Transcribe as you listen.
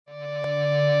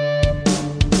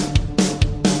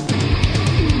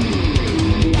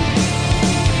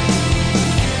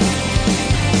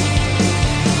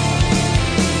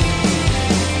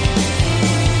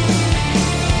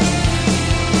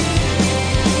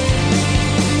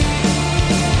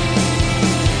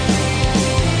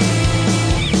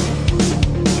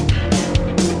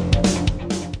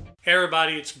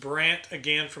everybody? It's Brant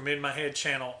again from In My Head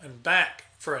channel and back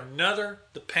for another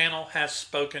The Panel Has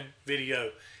Spoken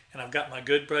video. And I've got my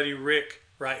good buddy Rick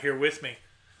right here with me.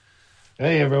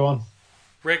 Hey everyone.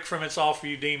 Rick from It's All For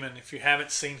You Demon. If you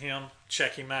haven't seen him,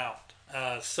 check him out.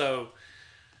 So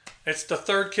it's the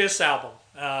third Kiss album,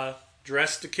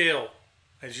 Dressed to Kill,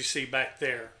 as you see back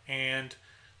there. And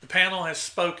the panel has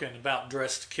spoken about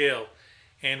Dressed to Kill.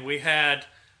 And we had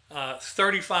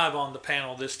 35 on the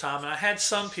panel this time. And I had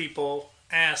some people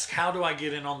ask, how do I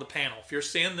get in on the panel? If you're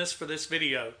seeing this for this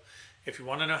video, if you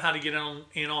want to know how to get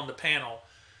in on the panel,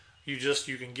 you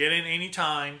can get in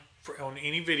anytime on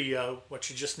any video. What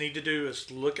you just need to do is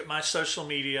look at my social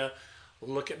media,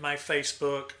 look at my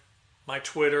Facebook, my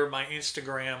Twitter, my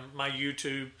Instagram, my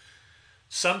YouTube.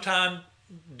 Sometime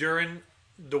during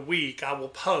the week, I will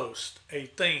post a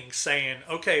thing saying,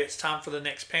 okay, it's time for the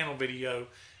next panel video,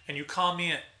 and you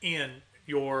comment in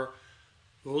your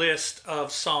list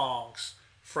of songs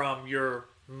from your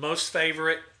most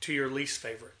favorite to your least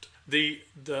favorite. The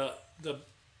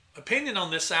opinion on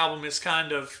this album is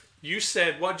kind of, you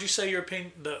said, what'd you say your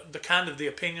opinion, the kind of the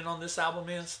opinion on this album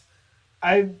is?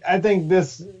 I think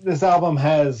this album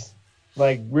has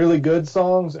like really good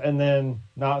songs and then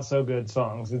not so good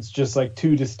songs. It's just like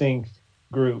two distinct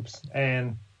groups,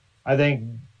 and I think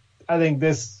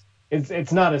this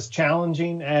it's not as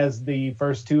challenging as the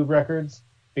first two records,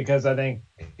 because I think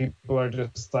people are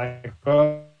just like,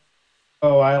 oh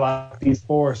I like these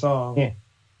four songs. Yeah.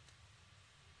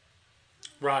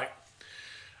 Right.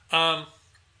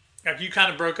 You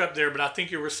kind of broke up there, but I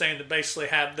think you were saying that basically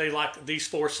they like these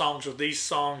four songs or these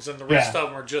songs, and the rest of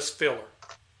them are just filler,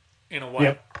 in a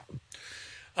way.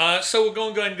 Yep. So we're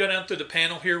going to go ahead and go down through the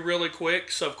panel here really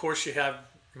quick. So, of course, you have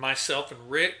myself and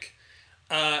Rick.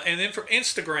 And then from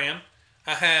Instagram,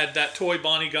 I had that Toy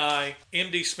Bonnie guy,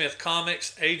 MD Smith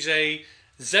Comics, AJ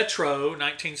Zetro,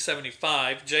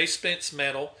 1975, Jay Spence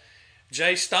Metal,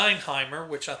 Jay Steinheimer,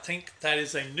 which I think that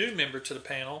is a new member to the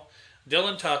panel,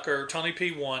 Dylan Tucker, Tony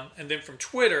P1, and then from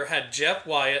Twitter had Jeff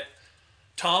Wyatt,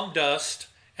 Tom Dust,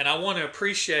 and I want to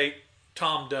appreciate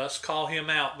Tom Dust, call him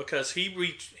out, because he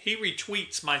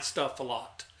retweets my stuff a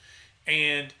lot,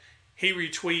 and he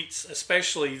retweets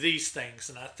especially these things,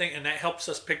 and that helps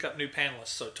us pick up new panelists.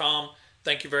 So Tom,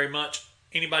 thank you very much.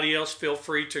 Anybody else, feel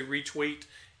free to retweet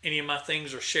any of my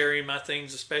things or share any of my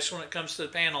things, especially when it comes to the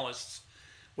panelists.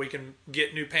 We can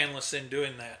get new panelists in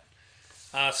doing that.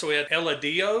 So we had Ella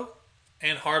Dio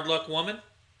and Hard Luck Woman.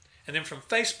 And then from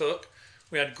Facebook,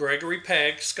 we had Gregory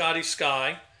Pegg, Scotty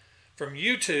Sky. From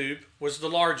YouTube was the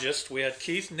largest. We had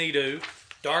Keith Nidu,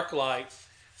 Dark Light,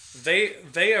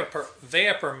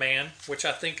 Vapor Man, which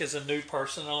I think is a new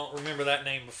person. I don't remember that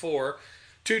name before.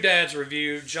 Two Dads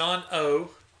Review, John O,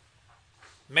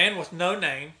 Man with No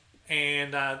Name,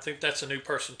 and I think that's a new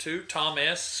person too. Tom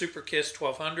S, Super Kiss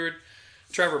 1200,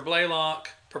 Trevor Blaylock,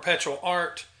 Perpetual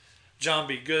Art, John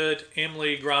B. Good,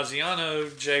 Emily Graziano,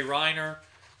 Jay Reiner,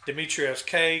 Demetrius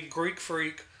K, Greek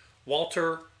Freak,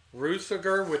 Walter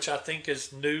Ruthiger, which I think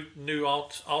is new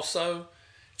also,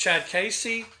 Chad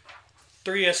Casey,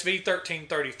 3SV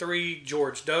 1333,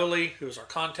 George Doley, who was our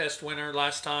contest winner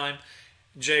last time,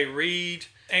 Jay Reed,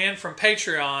 and from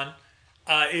Patreon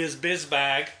is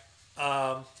Bizbag,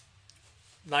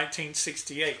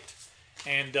 1968.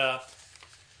 And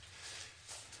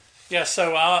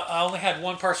so I only had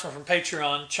one person from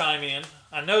Patreon chime in.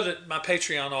 I know that my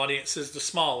Patreon audience is the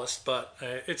smallest, but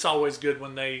it's always good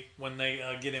when they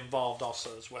get involved also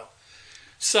as well.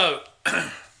 So,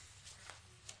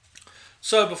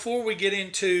 before we get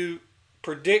into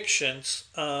predictions,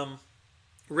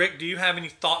 Rick, do you have any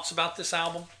thoughts about this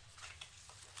album?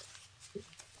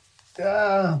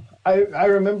 I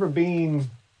remember being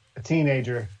a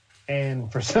teenager, and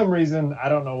for some reason, I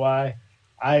don't know why,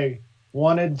 I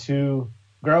wanted to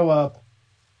grow up,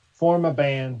 form a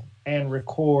band, and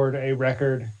record a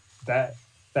record that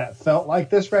felt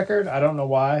like this record. I don't know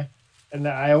why. And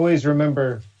I always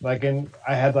remember, I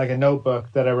had like a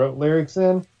notebook that I wrote lyrics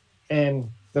in, and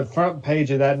the front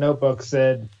page of that notebook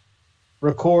said,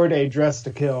 record a Dress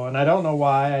to Kill. And I don't know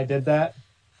why I did that.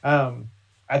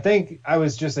 I think I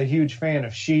was just a huge fan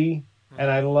of She, and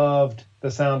I loved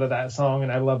the sound of that song,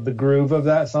 and I loved the groove of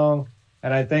that song.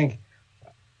 And I think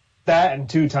that and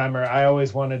Two Timer, I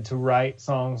always wanted to write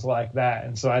songs like that.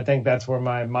 And so I think that's where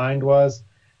my mind was.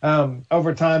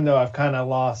 Over time, though, I've kind of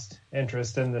lost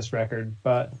interest in this record,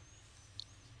 but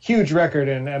huge record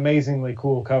and amazingly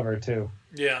cool cover, too.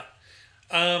 Yeah.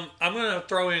 I'm going to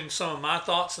throw in some of my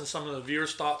thoughts and some of the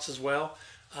viewers' thoughts as well.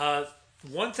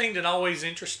 One thing that always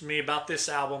interested me about this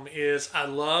album is I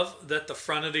love that the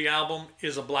front of the album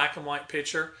is a black and white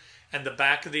picture and the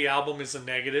back of the album is a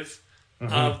negative.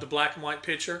 of the black and white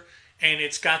picture, and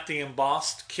it's got the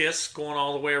embossed Kiss going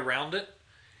all the way around it.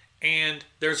 And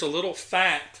there's a little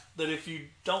fact that if you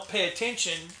don't pay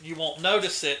attention, you won't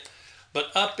notice it,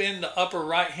 but up in the upper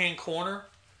right-hand corner,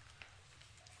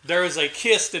 there is a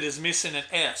Kiss that is missing an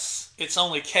S. It's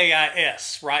only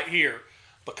KIS right here.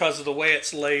 Because of the way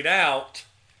it's laid out,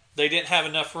 they didn't have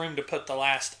enough room to put the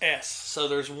last S. So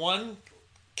there's one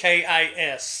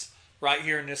KIS right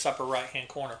here in this upper right-hand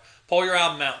corner. Pull your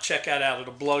album out, check that out.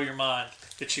 It'll blow your mind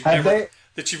that you've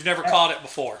never caught it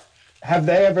before. Have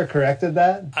they ever corrected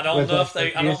that? I don't know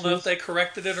if they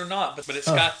corrected it or not, but it's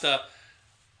got the.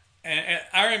 And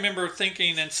I remember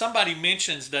thinking, and somebody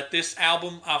mentions that this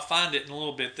album, I'll find it in a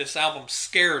little bit. This album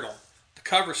scared them. The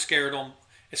cover scared them,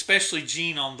 especially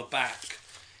Gene on the back.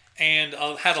 And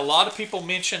had a lot of people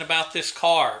mention about this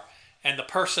car and the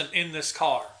person in this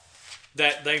car,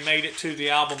 that they made it to the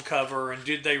album cover, and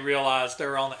did they realize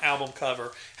they're on the album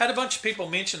cover. Had a bunch of people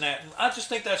mention that, and I just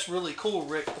think that's really cool,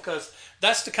 Rick, because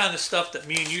that's the kind of stuff that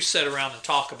me and you sit around and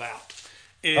talk about,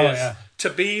 is to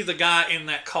be the guy in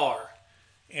that car,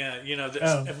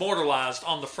 that's immortalized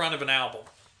on the front of an album.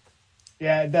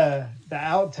 Yeah, the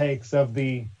outtakes of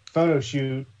the photo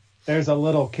shoot, there's a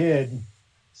little kid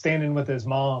standing with his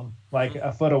mom, like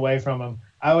a foot away from him.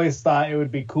 I always thought it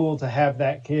would be cool to have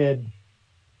that kid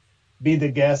be the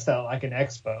guest at like an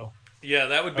expo. Yeah,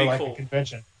 that would be like cool. A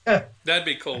convention. That'd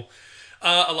be cool.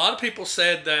 A lot of people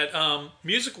said that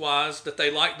music-wise, that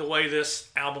they liked the way this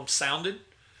album sounded.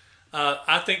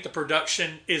 I think the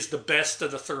production is the best of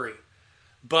the three,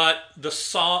 but the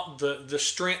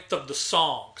strength of the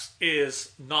songs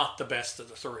is not the best of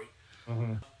the three.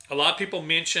 Mm-hmm. A lot of people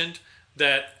mentioned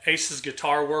that Ace's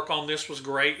guitar work on this was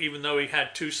great, even though he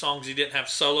had 2 songs he didn't have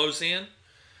solos in.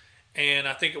 And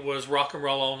I think it was Rock and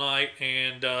Roll All Night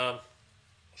and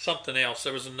something else.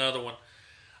 There was another one.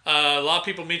 A lot of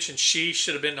people mentioned She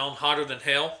should have been on Hotter Than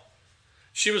Hell.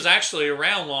 She was actually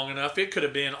around long enough. It could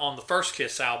have been on the first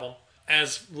Kiss album,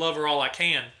 as Love Her All I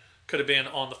Can could have been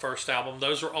on the first album.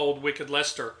 Those are old Wicked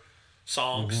Lester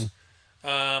songs.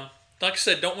 Mm-hmm. Like I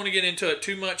said, don't want to get into it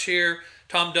too much here.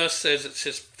 Tom Dust says it's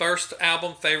his first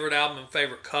album, and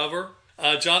favorite cover.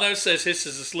 John O says this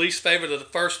is his least favorite of the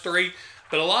first 3.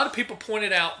 But a lot of people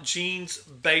pointed out Gene's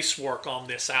bass work on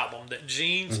this album. That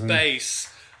Gene's bass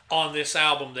on this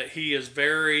album, that he is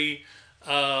very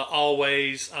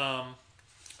always...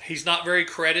 he's not very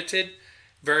credited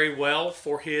very well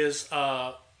for his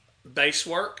bass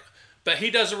work. But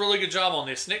he does a really good job on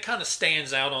this. And it kind of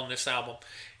stands out on this album.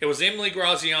 It was Emily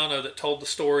Graziano that told the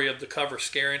story of the cover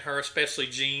scaring her, especially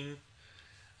Gene.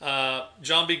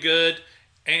 John B. Good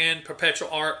and Perpetual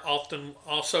Art often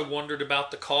also wondered about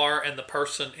the car and the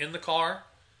person in the car.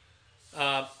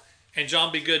 And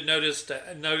John B. Good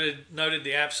noted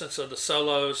the absence of the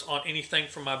solos on Anything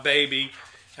for My Baby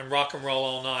and Rock and Roll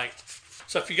All Night.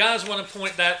 So if you guys want to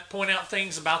point out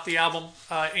things about the album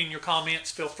in your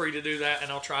comments, feel free to do that,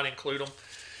 and I'll try to include them.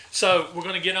 So we're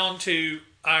going to get on to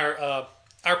our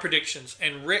predictions.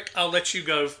 And Rick, I'll let you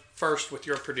go first with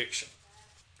your prediction.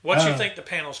 What do you think the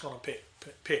panel's going to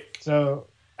pick? So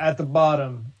at the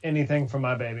bottom, Anything for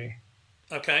My Baby.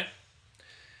 Okay.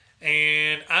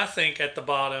 And I think at the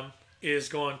bottom is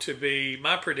going to be,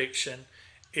 my prediction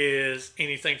is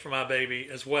Anything for My Baby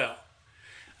as well.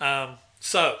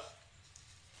 So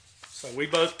we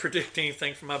both predict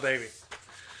Anything for My Baby.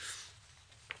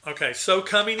 Okay, so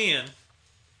coming in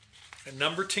at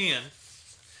number 10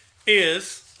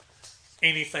 is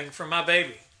Anything for My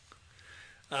Baby.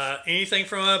 Anything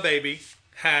for My Baby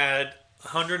had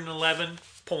 111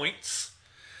 points.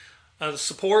 The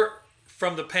support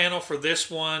from the panel for this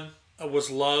one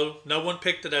was low. No one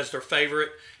picked it as their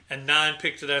favorite, and 9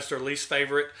 picked it as their least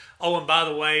favorite. Oh, and by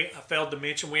the way, I failed to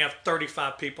mention we have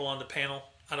 35 people on the panel.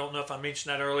 I don't know if I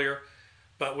mentioned that earlier,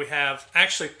 but we have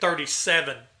actually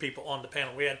 37 people on the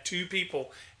panel. We had 2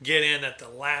 people get in at the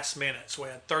last minute, so we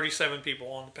had 37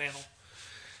 people on the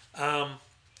panel.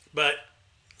 But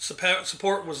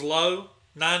support was low.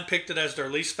 9 picked it as their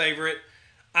least favorite.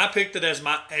 I picked it as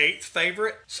my 8th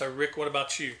favorite. So, Rick, what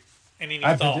about you? Any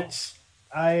thoughts?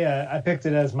 I picked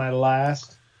it as my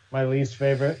least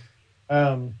favorite.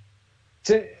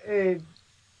 It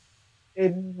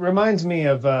reminds me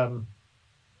of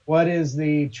what is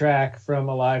the track from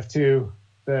Alive 2,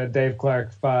 the Dave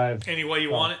Clark 5. Any Way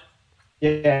You Want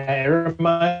It? Yeah, it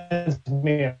reminds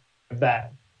me of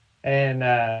that. And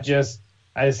I just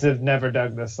have never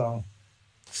dug this song.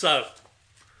 So,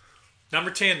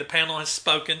 number 10, the panel has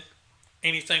spoken.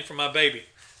 Anything for My Baby.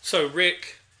 So,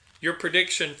 Rick, your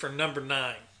prediction for number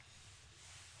 9.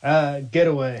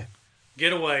 Getaway.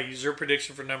 Getaway is your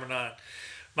prediction for number 9.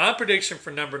 My prediction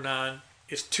for number 9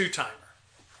 is Two Timer.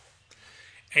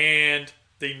 And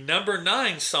the number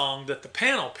 9 song that the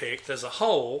panel picked as a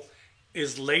whole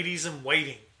is Ladies in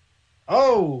Waiting.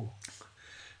 Oh,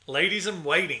 Ladies in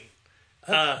Waiting.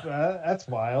 that's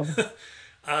wild.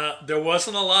 There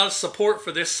wasn't a lot of support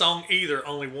for this song either.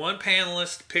 Only one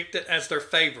panelist picked it as their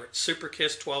favorite, Super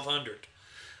Kiss 1200.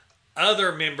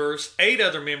 8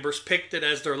 other members picked it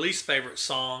as their least favorite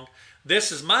song.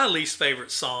 This is my least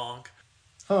favorite song.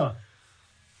 Huh.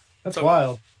 That's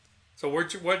wild. So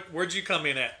where'd you come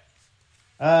in at?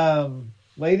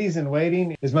 Ladies in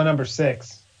Waiting is my number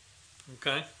 6.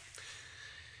 Okay.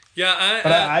 Yeah,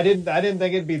 I didn't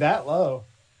think it'd be that low.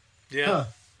 Yeah.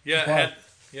 Huh.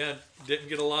 Yeah, didn't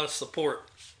get a lot of support.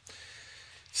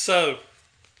 So,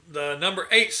 the number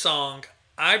 8 song,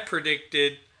 I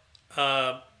predicted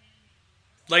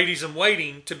Ladies in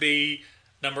Waiting to be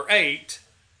number 8.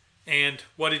 And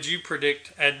what did you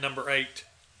predict at number 8?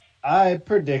 I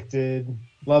predicted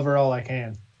Love Her All I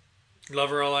Can. Love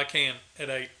Her All I Can at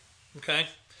 8. Okay.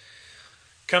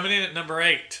 Coming in at number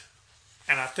 8,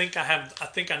 and I think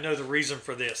I know the reason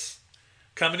for this.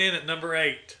 Coming in at number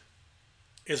 8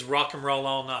 is Rock and Roll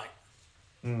All Night.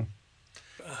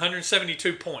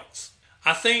 172 points.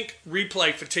 I think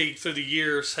replay fatigue through the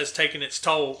years has taken its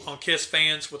toll on Kiss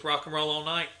fans with Rock and Roll All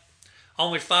Night.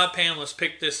 Only 5 panelists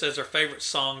picked this as their favorite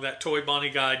song. That Toy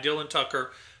Bonnie guy, Dylan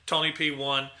Tucker, Tony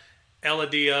P1, Ella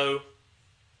Dio,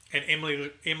 and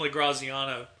Emily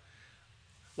Graziano,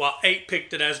 while 8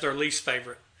 picked it as their least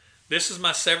favorite. This is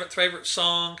my 7th favorite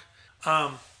song.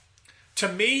 To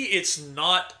me, it's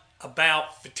not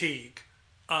about fatigue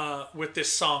with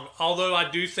this song. Although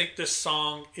I do think this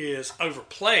song is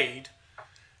overplayed,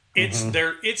 it's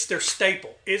their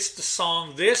staple. It's the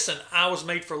song. This and I Was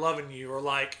Made for Loving You are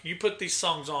like, you put these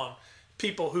songs on,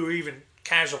 people who even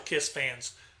casual Kiss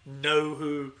fans know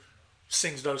who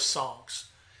sings those songs.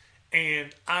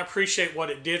 And I appreciate what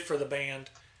it did for the band.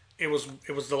 It was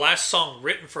the last song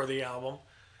written for the album,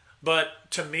 but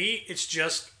to me,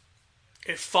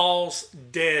 it falls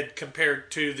dead compared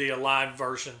to the Alive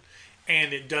version,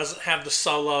 and it doesn't have the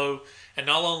solo. And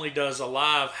not only does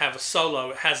Alive have a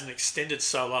solo, it has an extended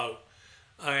solo,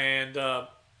 and like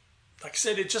I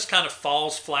said, it just kind of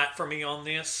falls flat for me on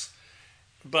this.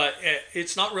 But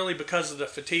it's not really because of the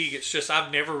fatigue. It's just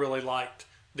I've never really liked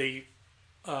the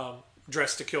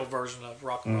Dress to Kill version of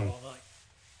Rock and Roll All Night.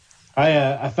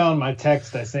 I found my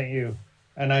text I sent you,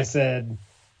 and I said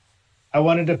I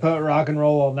wanted to put Rock and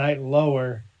Roll All Night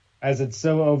lower as it's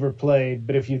so overplayed,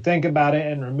 but if you think about it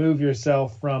and remove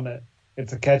yourself from it,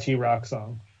 it's a catchy rock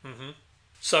song. Mm-hmm.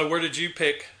 So where did you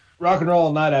pick? Rock and Roll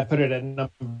All Night, I put it at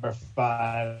number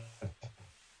 5.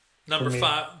 Number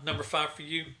 5 for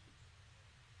you?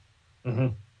 Mm-hmm.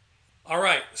 All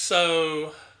right,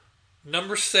 so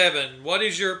number 7. What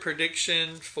is your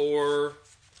prediction for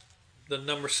the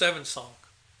number 7 song?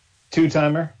 Two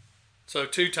Timer. So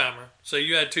Two Timer. So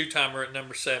you had Two Timer at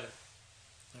number 7.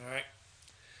 All right.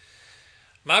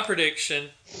 My prediction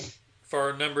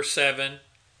for number 7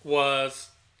 was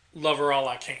Love Her All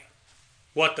I Can.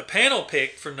 What the panel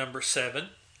picked for number 7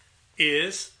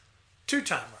 is Two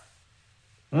Timer.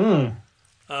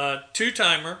 Two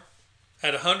Timer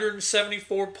at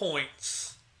 174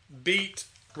 points beat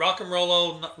Rock and Roll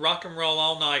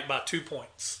All Night by 2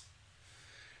 points.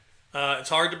 It's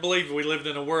hard to believe we lived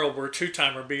in a world where Two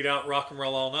Timer beat out Rock and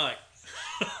Roll All Night.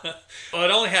 Well,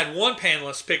 it only had one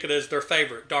panelist pick it as their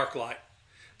favorite, Dark Light.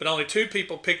 But only 2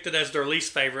 people picked it as their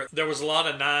least favorite. There was a lot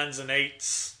of 9s and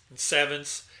 8s and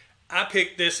 7s. I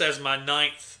picked this as my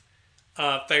 9th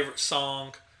favorite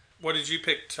song. What did you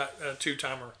pick, Two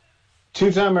Timer?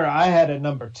 Two Timer I had at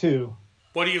number 2.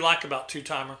 What do you like about Two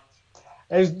Timer?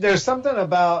 There's something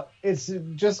about it's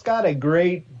just got a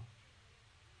great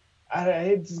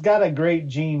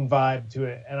Gene vibe to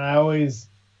it, and I always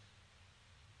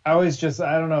just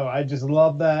I don't know, I just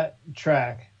love that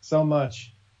track so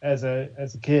much as a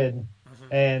kid,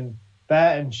 and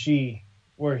that and She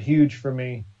were huge for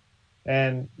me,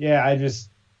 and yeah,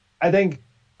 I think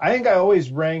I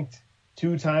always ranked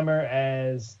Two Timer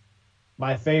as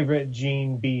my favorite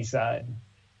Gene B-side.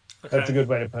 Okay. That's a good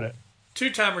way to put it. Two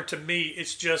Timer to me,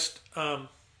 it's just I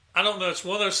don't know. It's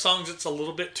one of those songs that's a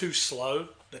little bit too slow.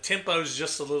 The tempo is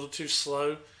just a little too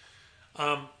slow.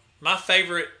 My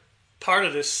favorite part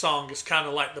of this song is kind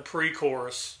of like the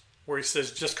pre-chorus where he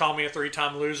says, "Just call me a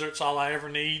 3-time loser. It's all I ever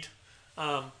need."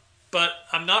 But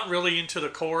I'm not really into the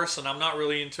chorus, and I'm not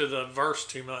really into the verse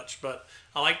too much. But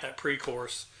I like that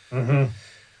pre-chorus.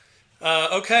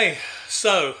 Okay,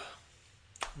 so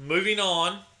moving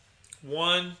on,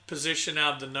 one position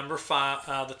out of the number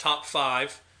 5, the top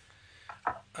 5.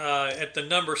 At the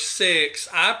number 6,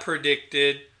 I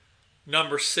predicted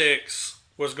number 6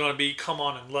 was going to be Come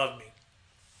On and Love Me.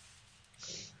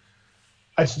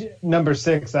 Number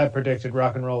 6, I predicted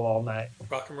Rock and Roll All Night.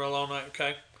 Rock and Roll All Night,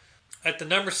 okay. At the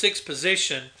number 6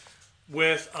 position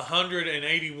with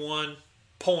 181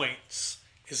 points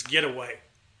is Getaway.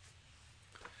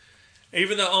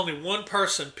 Even though only one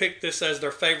person picked this as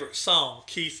their favorite song,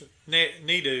 Keith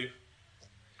Nidu,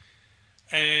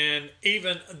 and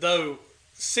even though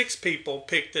 6 people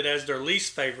picked it as their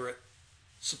least favorite,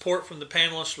 support from the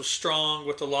panelists was strong,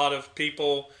 with a lot of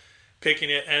people picking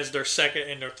it as their second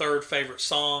and their third favorite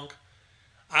song.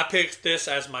 I picked this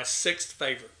as my 6th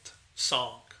favorite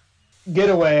song.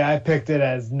 Getaway, I picked it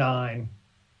as 9.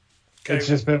 Okay. It's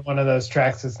just been one of those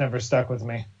tracks that's never stuck with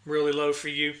me. Really low for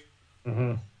you.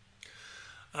 Mm-hmm.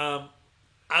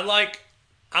 I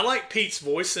like Pete's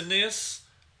voice in this,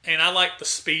 and I like the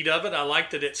speed of it. I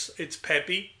like that it's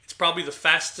peppy. It's probably the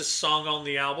fastest song on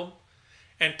the album,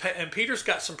 and Peter's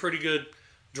got some pretty good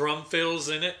drum fills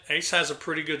in it. Ace has a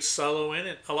pretty good solo in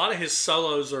it. A lot of his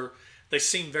solos they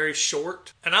seem very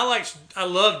short, and I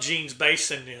love Gene's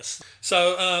bass in this.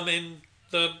 So and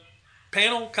the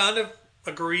panel kind of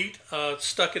agreed,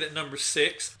 stuck it at number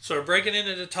 6. So breaking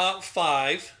into the top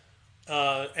 5.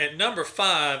 At number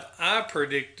 5, I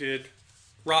predicted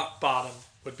Rock Bottom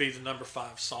would be the number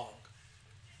 5 song.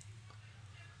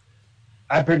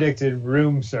 I predicted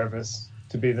Room Service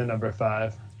to be the number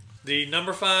 5. The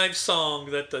number 5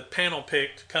 song that the panel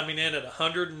picked, coming in at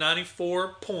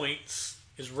 194 points,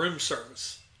 is Room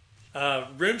Service.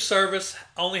 Room Service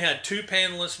only had 2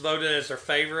 panelists voted as their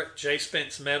favorite, Jay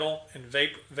Spence Metal and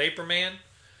Vapor Man.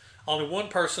 Only one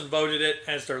person voted it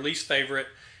as their least favorite,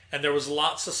 and there was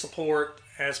lots of support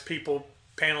as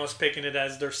panelists picking it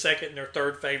as their second and their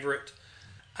third favorite.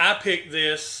 I picked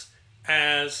this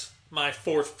as my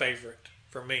 4th favorite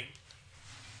for me.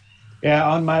 Yeah,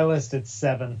 on my list it's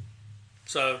 7.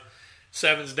 So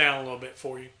 7's down a little bit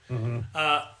for you. Mm-hmm.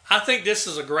 I think this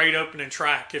is a great opening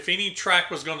track. If any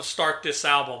track was going to start this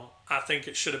album, I think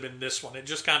it should have been this one. It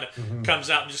just kind of comes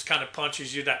out and just kind of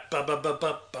punches you that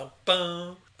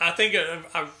ba-ba-ba-ba-ba-ba. I think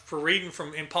for reading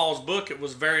in Paul's book, it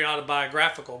was very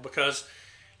autobiographical because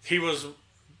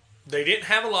they didn't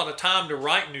have a lot of time to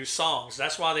write new songs.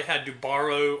 That's why they had to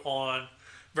borrow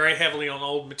very heavily on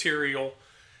old material,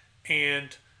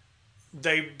 and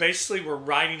they basically were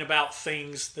writing about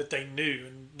things that they knew.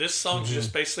 And this song's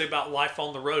just basically about life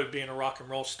on the road, being a rock and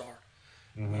roll star.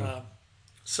 Mm-hmm.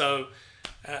 So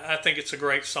I think it's a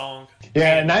great song.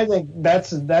 Yeah, and I think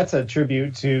that's a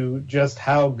tribute to just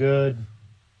how good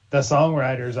the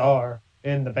songwriters are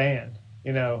in the band.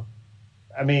 You know,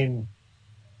 I mean,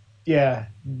 yeah,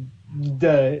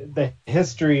 the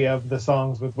history of the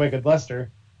songs with Wicked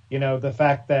Lester, you know, the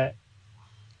fact that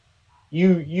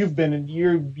you've been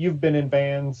in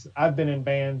bands, I've been in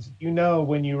bands, you know,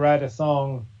 when you write a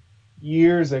song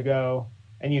years ago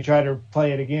and you try to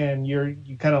play it again, you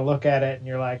kind of look at it and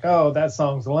you're like, oh, that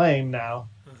song's lame now.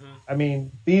 Mm-hmm. I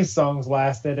mean, these songs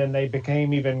lasted and they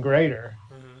became even greater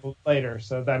later.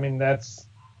 So, I mean, that's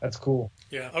cool.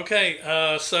 Yeah.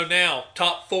 Okay. So now,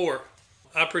 top 4.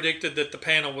 I predicted that the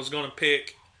panel was going to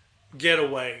pick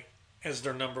Getaway as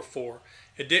their number 4.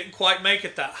 It didn't quite make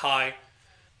it that high.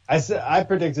 I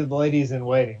predicted Ladies in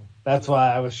Waiting. That's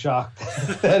why I was shocked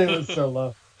that it was so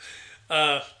low.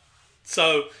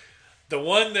 So the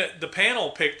one that the panel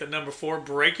picked at number 4,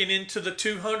 breaking into the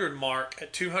 200 mark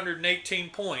at 218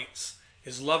 points,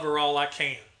 is Love Her All I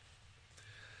Can.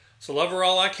 So Love Her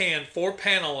All I Can, 4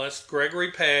 panelists,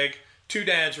 Gregory Pegg, 2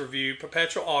 Dads Review,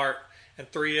 Perpetual Art,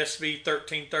 and 3SV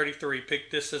 1333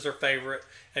 picked this as their favorite,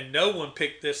 and no one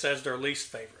picked this as their least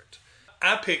favorite.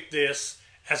 I picked this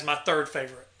as my 3rd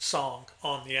favorite song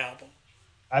on the album.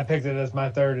 I picked it as my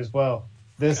 3rd as well.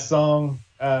 This song,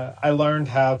 I learned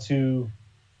how to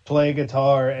play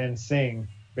guitar and sing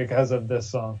because of this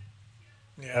song.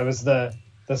 Yeah. That was the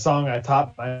song I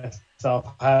taught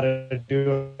myself how to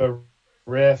do a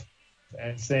riff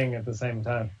and sing at the same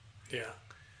time. Yeah.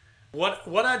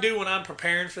 What I do when I'm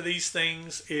preparing for these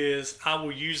things is I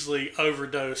will usually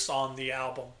overdose on the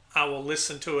album. I will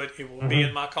listen to it. It will be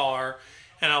in my car,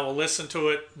 and I will listen to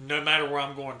it no matter where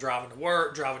I'm going, driving to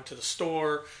work, driving to the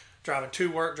store, driving to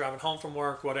work, driving home from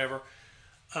work, whatever.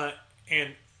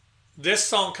 And this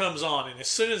song comes on, and as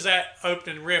soon as that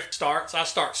opening riff starts, I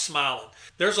start smiling.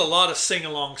 There's a lot of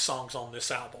sing-along songs on this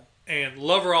album, and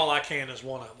Love Her All I Can is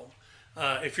one of them.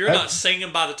 If you're not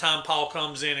singing by the time Paul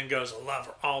comes in and goes, I love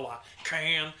her all I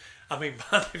can, I mean,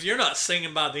 if you're not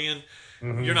singing by then,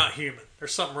 you're not human.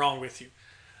 There's something wrong with you.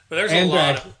 But there's a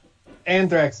lot of...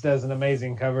 Anthrax does an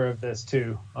amazing cover of this,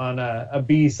 too, on a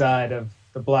B-side of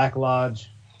the Black Lodge.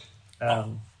 Yeah,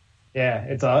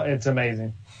 it's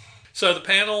amazing. So the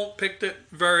panel picked it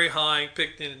very high,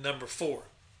 picked it at number 4.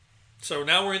 So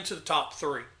now we're into the top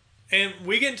 3. And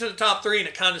we get into the top 3 and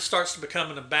it kind of starts to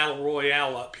become a battle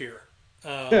royale up here.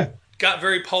 Got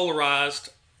very polarized,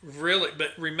 really,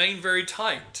 but remained very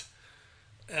tight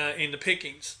in the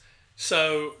pickings.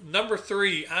 So number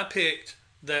 3, I picked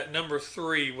that number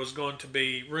 3 was going to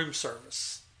be Room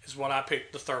Service, is what I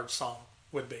picked the third song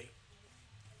would be.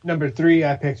 Number 3,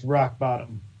 I picked Rock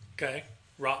Bottom. Okay,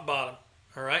 Rock Bottom.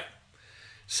 All right.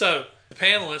 So the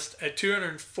panelists at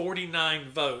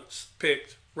 249 votes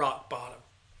picked Rock Bottom.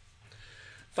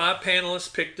 5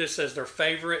 panelists picked this as their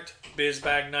favorite.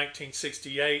 Bizbag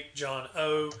 1968, John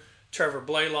O., Trevor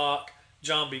Blaylock,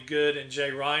 John B. Good, and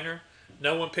Jay Reiner.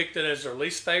 No one picked it as their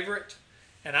least favorite,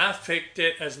 and I picked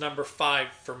it as number 5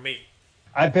 for me.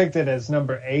 I picked it as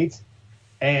number 8,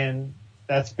 and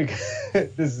that's because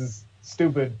this is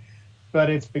stupid, but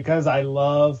it's because I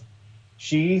love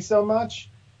She so much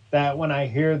that when I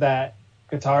hear that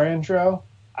guitar intro,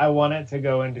 I want it to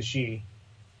go into She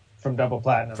from Double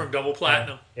Platinum. From Double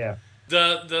Platinum. Yeah.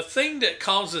 The thing that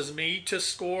causes me to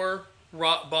score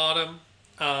Rock Bottom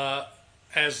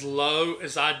as low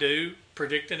as I do,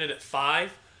 predicting it at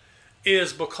 5,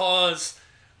 is because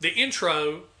the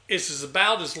intro is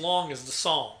about as long as the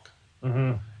song.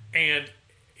 Mm-hmm. And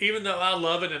even though I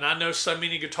love it, and I know so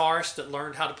many guitarists that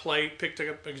learned how to picked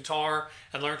up a guitar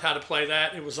and learned how to play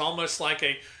that, it was almost like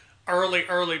a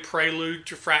early prelude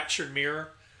to Fractured Mirror,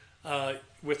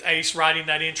 with Ace writing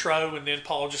that intro and then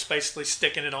Paul just basically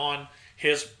sticking it on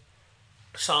his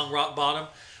song Rock Bottom.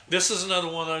 This is another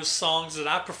one of those songs that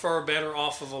I prefer better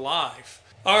off of Alive.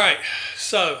 All right,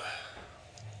 so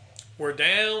we're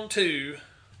down to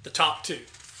the top 2.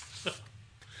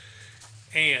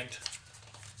 and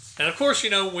of course,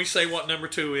 when we say what number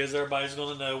 2 is, everybody's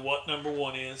going to know what number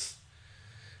 1 is.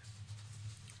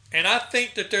 And I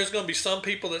think that there's going to be some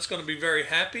people that's going to be very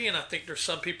happy, and I think there's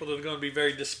some people that are going to be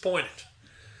very disappointed.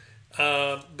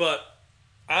 But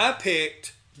I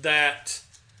picked that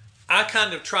I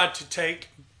kind of tried to take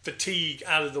Fatigue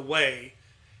out of the way,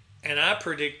 and I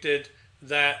predicted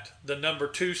that the number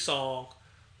 2 song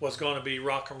was going to be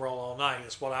Rock and Roll All Night,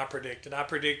 is what I predicted. I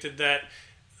predicted that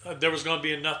there was going to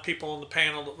be enough people on the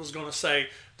panel that was going to say,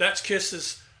 that's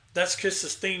Kiss's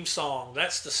theme song,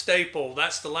 that's the staple,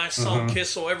 that's the last song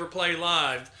Kiss will ever play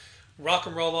live. Rock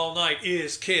and Roll All Night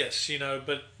is Kiss,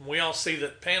 but we all see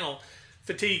that panel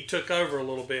Fatigue took over a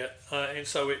little bit, and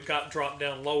so it got dropped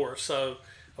down lower. So,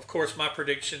 of course, my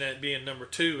prediction at being number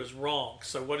 2 is wrong.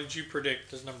 So what did you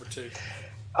predict as number 2?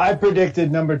 I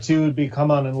predicted number 2 would be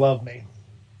Come On and Love Me.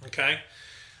 Okay.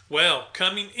 Well,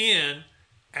 coming in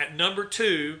at number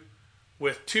 2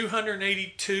 with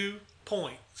 282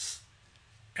 points,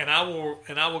 and I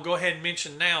will go ahead and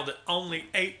mention now that only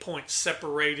 8 points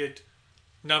separated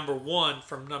number 1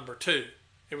 from number 2.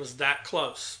 It was that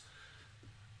close.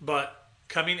 But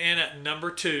coming in at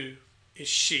number 2 is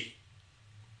She.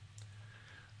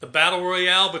 The battle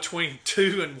royale between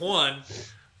 2 and 1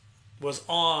 was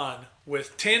on,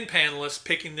 with 10 panelists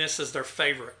picking this as their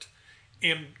favorite.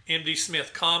 M.D.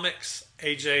 Smith Comics,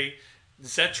 A.J.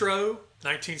 Zetro,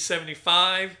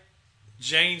 1975,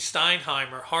 Jane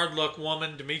Steinheimer, Hard Luck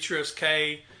Woman, Demetrios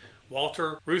K.,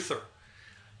 Walter Reuther,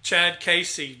 Chad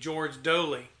Casey, George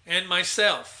Doley, and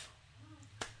myself.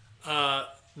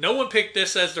 No one picked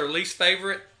this as their least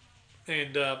favorite,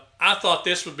 and I thought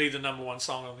this would be the number 1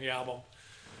 song on the album,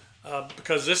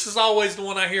 because this is always the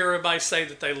one I hear everybody say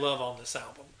that they love on this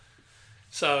album.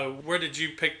 So where did you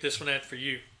pick this one at for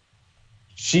you?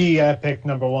 She, I picked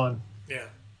number 1. Yeah.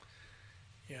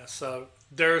 So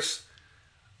there's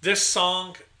this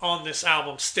song on this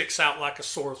album sticks out like a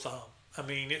sore thumb. I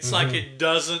mean, it's like it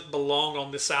doesn't belong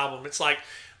on this album. It's like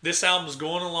this album's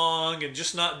going along and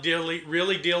just not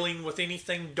really dealing with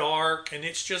anything dark, and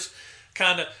it's just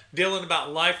kind of dealing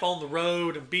about life on the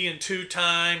road and being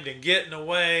two-timed and getting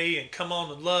away and Come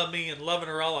On and Love Me and loving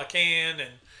her all I can,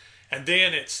 and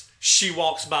then it's She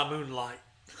Walks by Moonlight.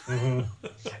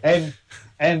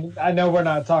 And I know we're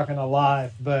not talking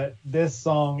Alive, but this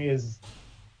song is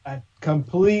a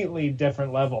completely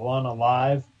different level on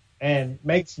Alive and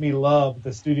makes me love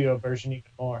the studio version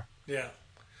even more. Yeah.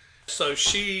 So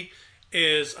She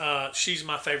is she's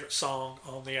my favorite song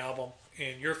on the album,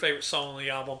 and your favorite song on the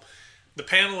album. The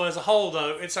panel as a whole,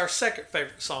 though, it's our second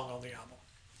favorite song on the album.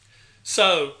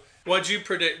 So what'd you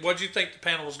predict? What'd you think the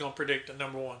panel was going to predict at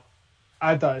number 1?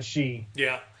 I thought She.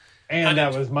 Yeah. And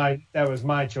that was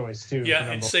my choice too.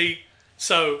 Yeah, and see,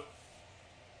 so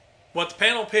what the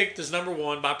panel picked as number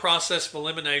 1 by process of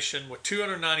elimination with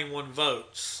 291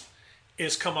 votes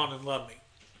is Come On and Love Me.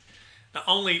 Now,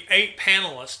 only 8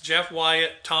 panelists, Jeff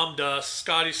Wyatt, Tom Dust,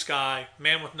 Scotty Sky,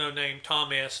 Man with No Name,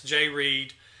 Tom S., Jay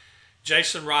Reed,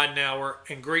 Jason Ridenauer,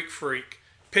 and Greek Freak,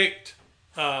 picked,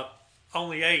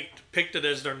 only 8 picked it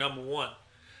as their number one.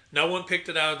 No one picked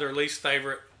it out of their least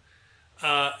favorite.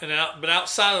 But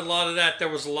outside of a lot of that, there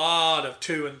was a lot of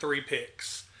 2 and 3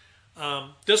 picks.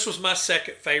 This was my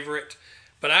second favorite,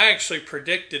 but I actually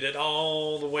predicted it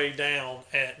all the way down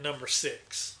at number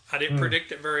 6. I didn't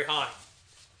predict it very high.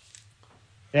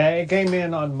 Yeah, it came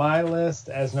in on my list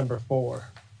as number 4.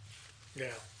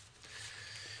 Yeah.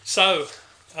 So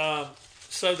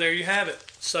there you have it.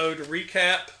 So to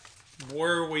recap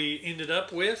where we ended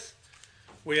up with,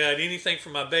 we had Anything for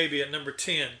My Baby at number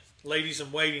 10, Ladies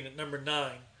in Waiting at number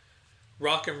 9,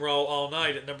 Rock and Roll All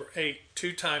Night at number 8,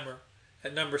 Two Timer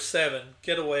at number 7,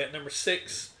 Getaway at number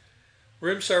 6,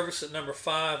 Room Service at number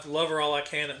 5, Love Her All I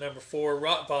Can at number 4,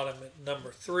 Rock Bottom at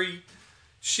number 3,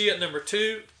 She at number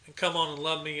 2, and Come On and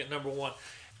Love Me at number 1.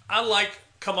 I like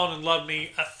Come On and Love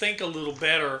Me, I think, a little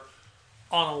better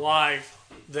on a live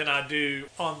than I do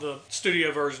on the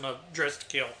studio version of Dress to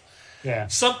Kill. Yeah.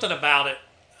 Something about it,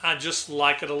 I just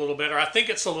like it a little better. I think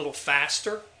it's a little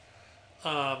faster.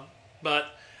 But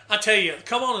I tell you,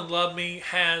 Come On and Love Me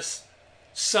has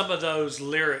some of those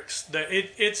lyrics that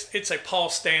it's a Paul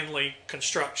Stanley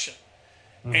construction.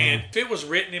 Mm-hmm. And if it was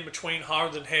written in between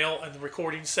Hotter Than Hell and the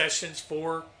recording sessions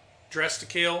for Dress to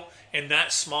Kill in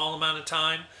that small amount of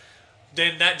time,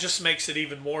 then that just makes it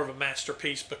even more of a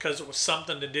masterpiece because it was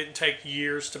something that didn't take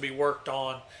years to be worked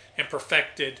on and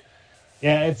perfected.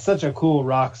 Yeah, it's such a cool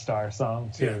rock star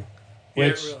song too,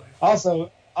 which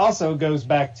really also goes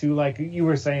back to, like you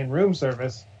were saying, Room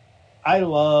Service. I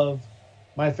love,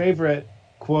 my favorite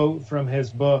quote from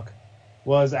his book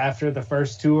was after the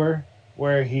first tour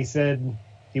where he said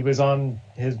he was on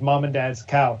his mom and dad's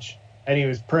couch and he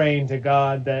was praying to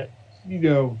God that,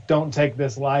 don't take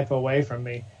this life away from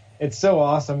me. It's so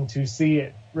awesome to see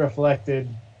it reflected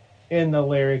in the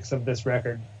lyrics of this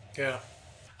record. Yeah.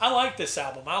 I like this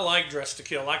album. I like Dress to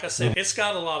Kill. Like I said, it's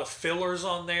got a lot of fillers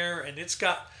on there, and it's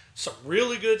got some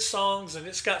really good songs, and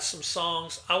it's got some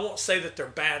songs, I won't say that they're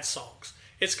bad songs.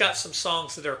 It's got some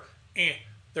songs that are,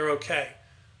 they're okay.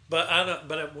 But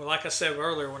like I said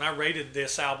earlier, when I rated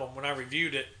this album, when I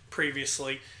reviewed it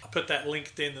previously, I put that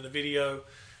link into the video.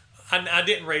 I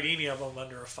didn't rate any of them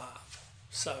under a 5.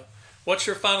 So, what's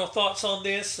your final thoughts on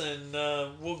this? And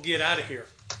we'll get out of here.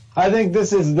 I think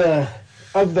this is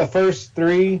of the first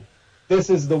 3, this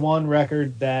is the one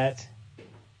record that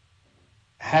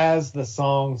has the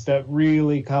songs that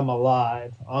really come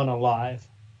alive on a live.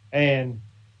 And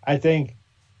I think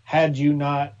had we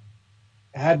not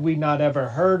ever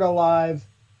heard Alive,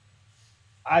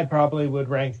 I probably would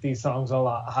rank these songs a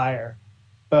lot higher.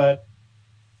 But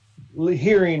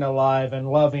hearing Alive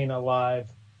and loving Alive,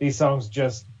 these songs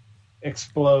just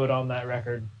explode on that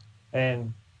record.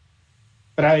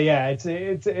 But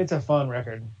it's a fun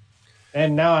record.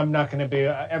 And now I'm not going to be,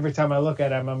 every time I look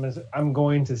at him, I'm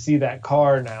going to see that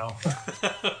car now.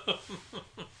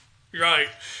 Right.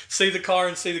 See the car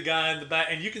and see the guy in the back.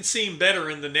 And you can see him better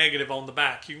in the negative on the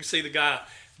back. You can see the guy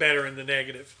better in the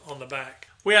negative on the back.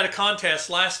 We had a contest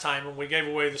last time when we gave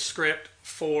away the script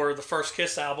for the First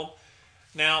Kiss album.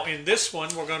 Now, in this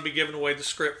one, we're going to be giving away the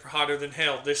script for Hotter Than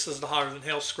Hell. This is the Hotter Than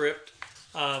Hell script.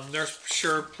 There's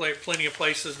sure plenty of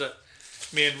places that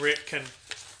me and Rick can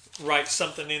write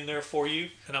something in there for you.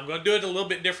 And I'm going to do it a little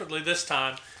bit differently this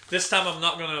time. This time I'm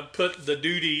not going to put the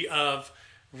duty of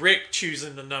Rick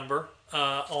choosing the number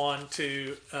on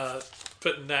to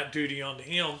putting that duty onto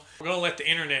him. We're going to let the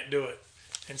internet do it.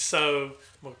 And so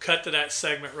we'll cut to that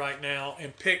segment right now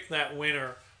and pick that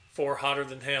winner for Hotter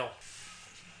Than Hell.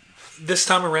 This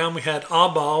time around we had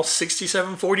Oddball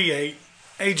 6748,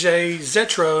 AJ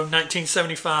Zetro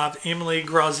 1975, Emily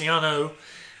Graziano,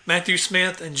 Matthew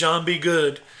Smith, and John B.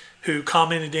 Good, who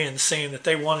commented in saying that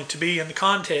they wanted to be in the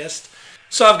contest.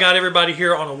 So I've got everybody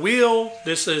here on a wheel.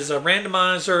 This is a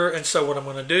randomizer, and so what I'm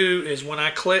going to do is when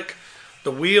I click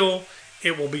the wheel,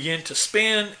 it will begin to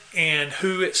spin, and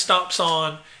who it stops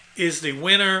on is the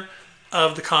winner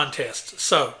of the contest.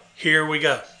 So here we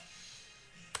go.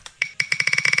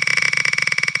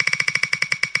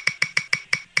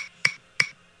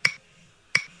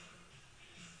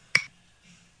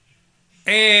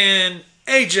 And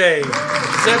AJ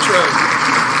Zetro.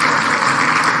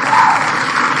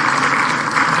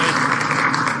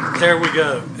 And there we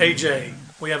go. AJ,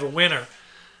 we have a winner.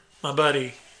 My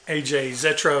buddy AJ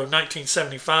Zetro,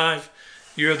 1975.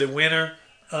 You're the winner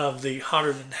of the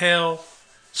Hotter Than Hell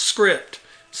script.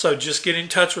 So just get in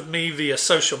touch with me via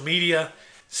social media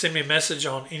send me a message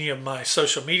on any of my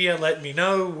social media. Let me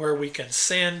know where we can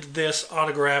send this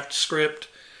autographed script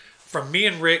from me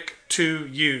and Rick to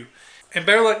you. And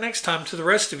better luck next time to the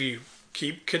rest of you.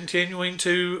 Keep continuing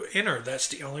to enter. That's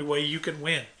the only way you can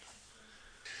win.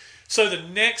 So the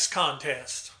next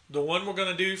contest, the one we're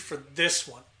going to do for this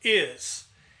one, is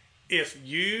if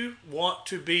you want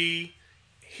to be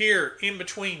here in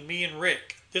between me and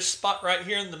Rick, this spot right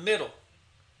here in the middle,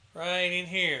 right in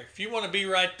here, if you want to be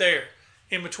right there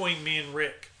in between me and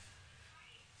Rick,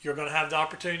 you're going to have the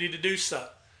opportunity to do so.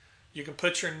 You can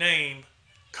put your name,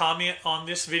 comment on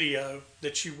this video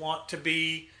that you want to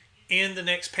be in the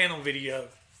next panel video,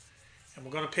 and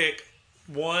we're going to pick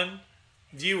one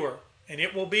viewer, and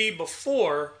it will be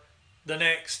before the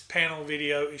next panel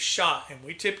video is shot. And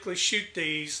we typically shoot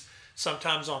these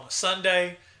sometimes on a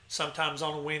Sunday, sometimes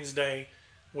on a Wednesday,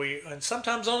 and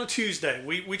sometimes on a Tuesday.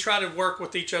 We try to work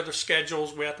with each other's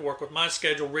schedules. We have to work with my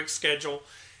schedule, Rick's schedule,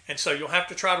 and so you'll have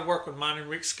to try to work with mine and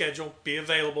Rick's schedule, be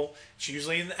available. It's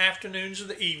usually in the afternoons or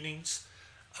the evenings.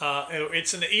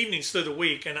 It's in the evenings through the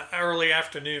week and early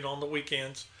afternoon on the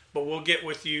weekends, but we'll get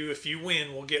with you. If you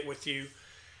win, we'll get with you.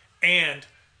 And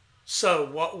so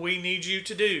what we need you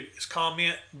to do is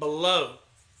comment below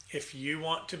if you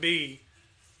want to be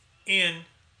in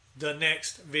the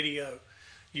next video.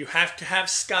 You have to have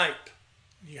Skype.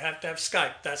 You have to have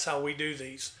Skype. That's how we do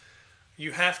these.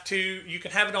 You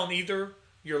can have it on either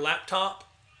your laptop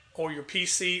or your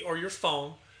PC or your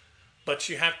phone, but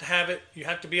you have to have it. You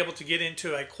have to be able to get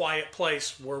into a quiet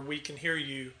place where we can hear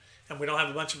you and we don't have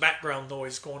a bunch of background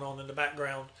noise going on in the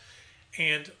background.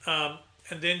 And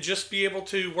then just be able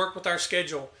to work with our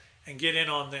schedule and get in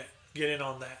on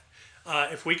that.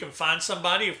 If we can find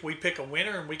somebody, if we pick a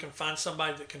winner and we can find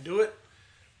somebody that can do it,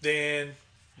 then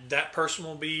that person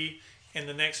will be in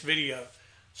the next video.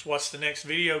 So what's the next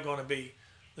video going to be?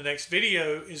 The next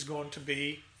video is going to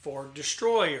be for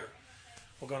Destroyer.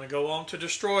 We're going to go on to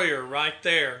Destroyer right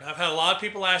there. And I've had a lot of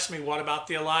people ask me, what about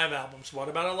the Alive albums? What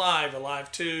about Alive,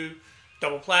 Alive 2,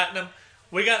 Double Platinum?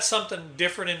 We got something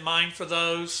different in mind for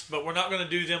those, but we're not going to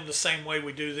do them the same way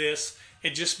we do this.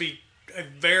 It'd just be a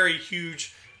very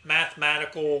huge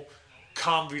mathematical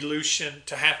convolution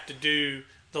to have to do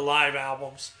the live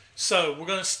albums. So we're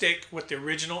going to stick with the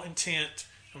original intent,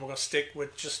 and we're going to stick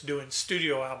with just doing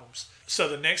studio albums. So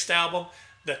the next album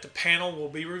that the panel will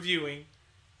be reviewing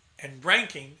and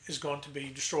ranking is going to be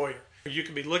Destroyer. You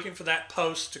can be looking for that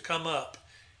post to come up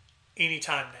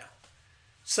anytime now.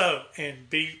 So,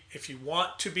 if you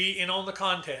want to be in on the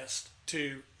contest,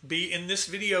 to be in this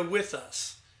video with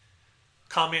us,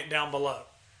 comment down below.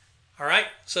 All right,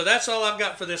 so that's all I've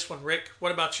got for this one, Rick.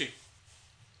 What about you?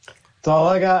 That's all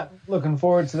I got. Looking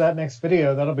forward to that next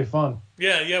video. That'll be fun.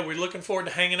 Yeah, we're looking forward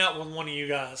to hanging out with one of you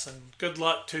guys. And good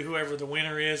luck to whoever the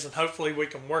winner is. And hopefully we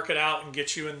can work it out and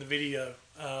get you in the video.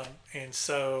 And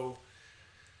so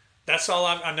that's all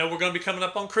I know. We're going to be coming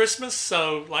up on Christmas.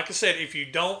 So like I said, if you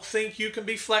don't think you can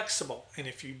be flexible, and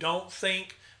if you don't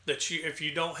think that if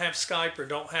you don't have Skype or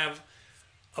don't have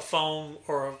a phone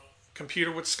or a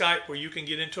computer with Skype where you can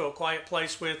get into a quiet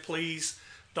place with, please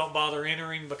don't bother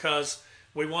entering, because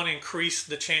we want to increase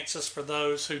the chances for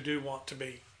those who do want to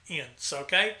be in. So,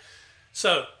 okay?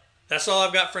 So, that's all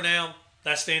I've got for now.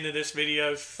 That's the end of this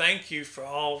video. Thank you for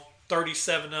all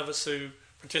 37 of us who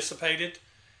participated.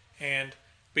 And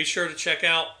be sure to check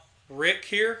out Rick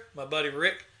here, my buddy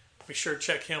Rick. Be sure to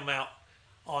check him out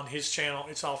on his channel.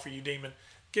 It's All For You Demon.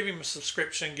 Give him a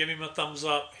subscription. Give him a thumbs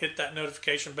up. Hit that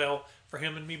notification bell for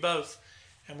him and me both.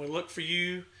 And we look for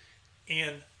you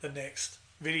in the next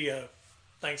video.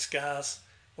 Thanks, guys.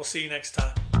 We'll see you next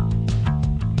time.